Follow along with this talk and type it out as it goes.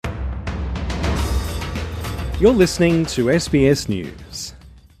You're listening to SBS News.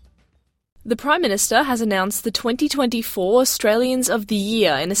 The Prime Minister has announced the 2024 Australians of the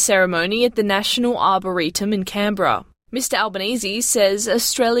Year in a ceremony at the National Arboretum in Canberra. Mr Albanese says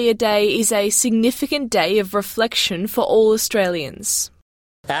Australia Day is a significant day of reflection for all Australians.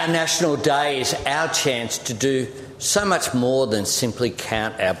 Our National Day is our chance to do so much more than simply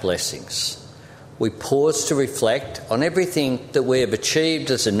count our blessings. We pause to reflect on everything that we have achieved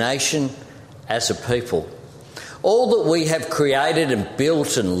as a nation, as a people. All that we have created and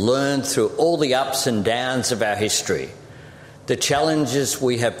built and learned through all the ups and downs of our history, the challenges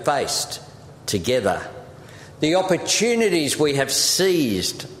we have faced together, the opportunities we have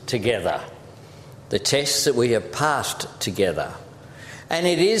seized together, the tests that we have passed together. And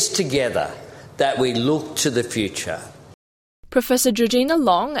it is together that we look to the future. Professor Georgina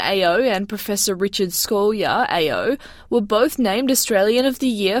Long, AO, and Professor Richard Scolyer, AO, were both named Australian of the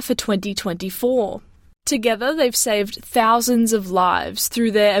Year for 2024. Together, they've saved thousands of lives through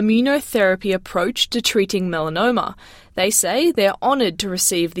their immunotherapy approach to treating melanoma. They say they're honoured to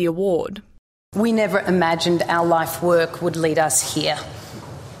receive the award. We never imagined our life work would lead us here.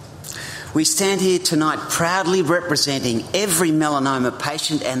 We stand here tonight proudly representing every melanoma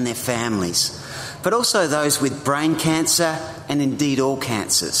patient and their families, but also those with brain cancer and indeed all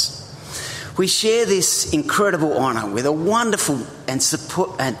cancers. We share this incredible honour with a wonderful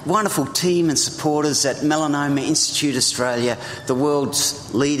team and supporters at Melanoma Institute of Australia, the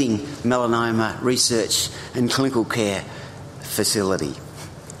world's leading melanoma research and clinical care facility.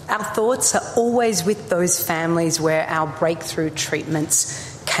 Our thoughts are always with those families where our breakthrough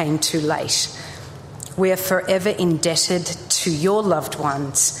treatments came too late. We are forever indebted to your loved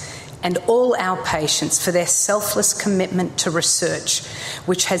ones and all our patients for their selfless commitment to research,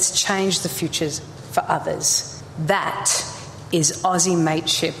 which has changed the futures for others. That is Aussie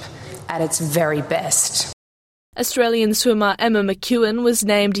mateship at its very best. Australian swimmer Emma McEwen was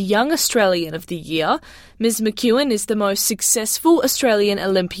named Young Australian of the Year. Ms McEwen is the most successful Australian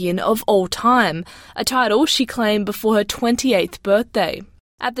Olympian of all time, a title she claimed before her 28th birthday.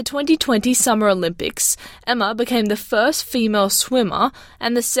 At the 2020 Summer Olympics, Emma became the first female swimmer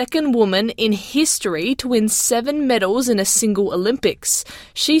and the second woman in history to win 7 medals in a single Olympics.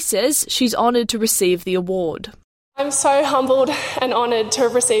 She says she's honoured to receive the award. I'm so humbled and honoured to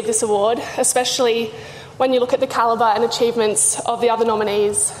have received this award, especially when you look at the calibre and achievements of the other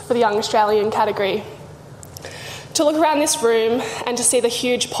nominees for the Young Australian category. To look around this room and to see the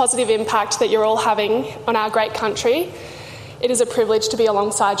huge positive impact that you're all having on our great country, it is a privilege to be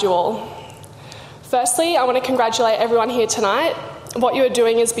alongside you all. Firstly, I want to congratulate everyone here tonight. What you are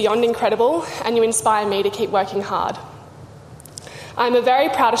doing is beyond incredible and you inspire me to keep working hard. I'm a very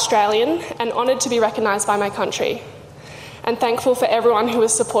proud Australian and honoured to be recognised by my country, and thankful for everyone who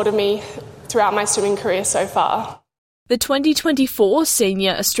has supported me throughout my swimming career so far. The 2024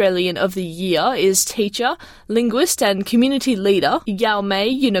 Senior Australian of the Year is teacher, linguist and community leader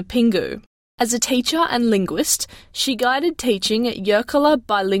Yalmay Yunupingu. As a teacher and linguist, she guided teaching at Yirrkala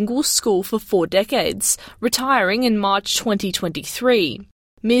Bilingual School for 4 decades, retiring in March 2023.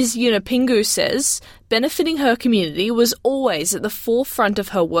 Ms Yunupingu says benefiting her community was always at the forefront of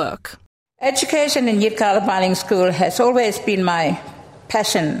her work. Education in Yirrkala Bilingual School has always been my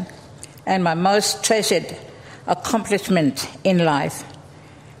passion and my most treasured accomplishment in life,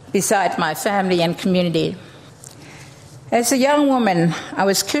 beside my family and community. As a young woman, I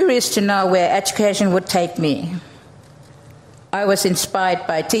was curious to know where education would take me. I was inspired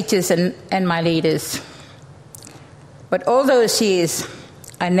by teachers and my leaders. But all those years,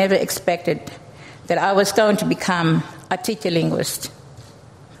 I never expected that I was going to become a teacher linguist.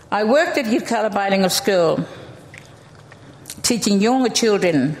 I worked at Yirrkala Bilingual School, teaching younger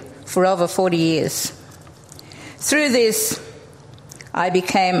children for over 40 years. Through this, I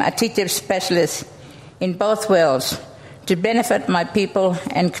became a teacher specialist in both worlds, to benefit my people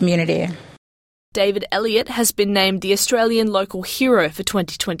and community. David Elliott has been named the Australian Local Hero for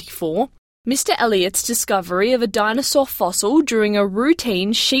 2024. Mr Elliott's discovery of a dinosaur fossil during a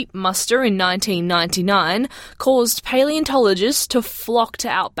routine sheep muster in 1999 caused paleontologists to flock to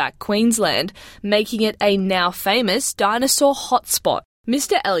outback Queensland, making it a now famous dinosaur hotspot.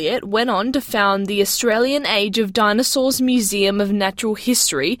 Mr Elliott went on to found the Australian Age of Dinosaurs Museum of Natural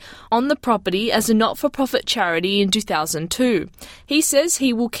History on the property as a not-for-profit charity in 2002. He says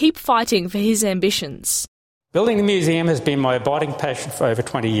he will keep fighting for his ambitions. Building the museum has been my abiding passion for over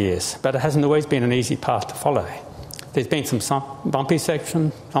 20 years, but it hasn't always been an easy path to follow. There's been some bumpy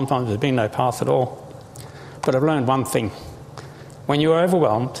sections, sometimes there's been no path at all. But I've learned one thing. When you are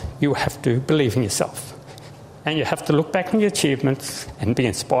overwhelmed, you have to believe in yourself. And you have to look back on your achievements and be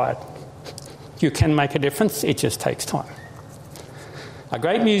inspired. You can make a difference, it just takes time. A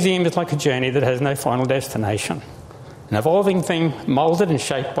great museum is like a journey that has no final destination. An evolving thing moulded and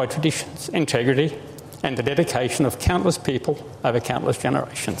shaped by traditions, integrity, and the dedication of countless people over countless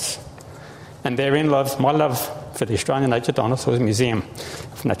generations. And therein lies my love for the Australian Nature Dinosaurs Museum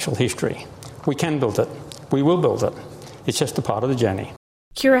of Natural History. We can build it. We will build it. It's just a part of the journey.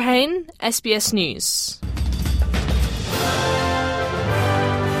 Kira Hain, SBS News.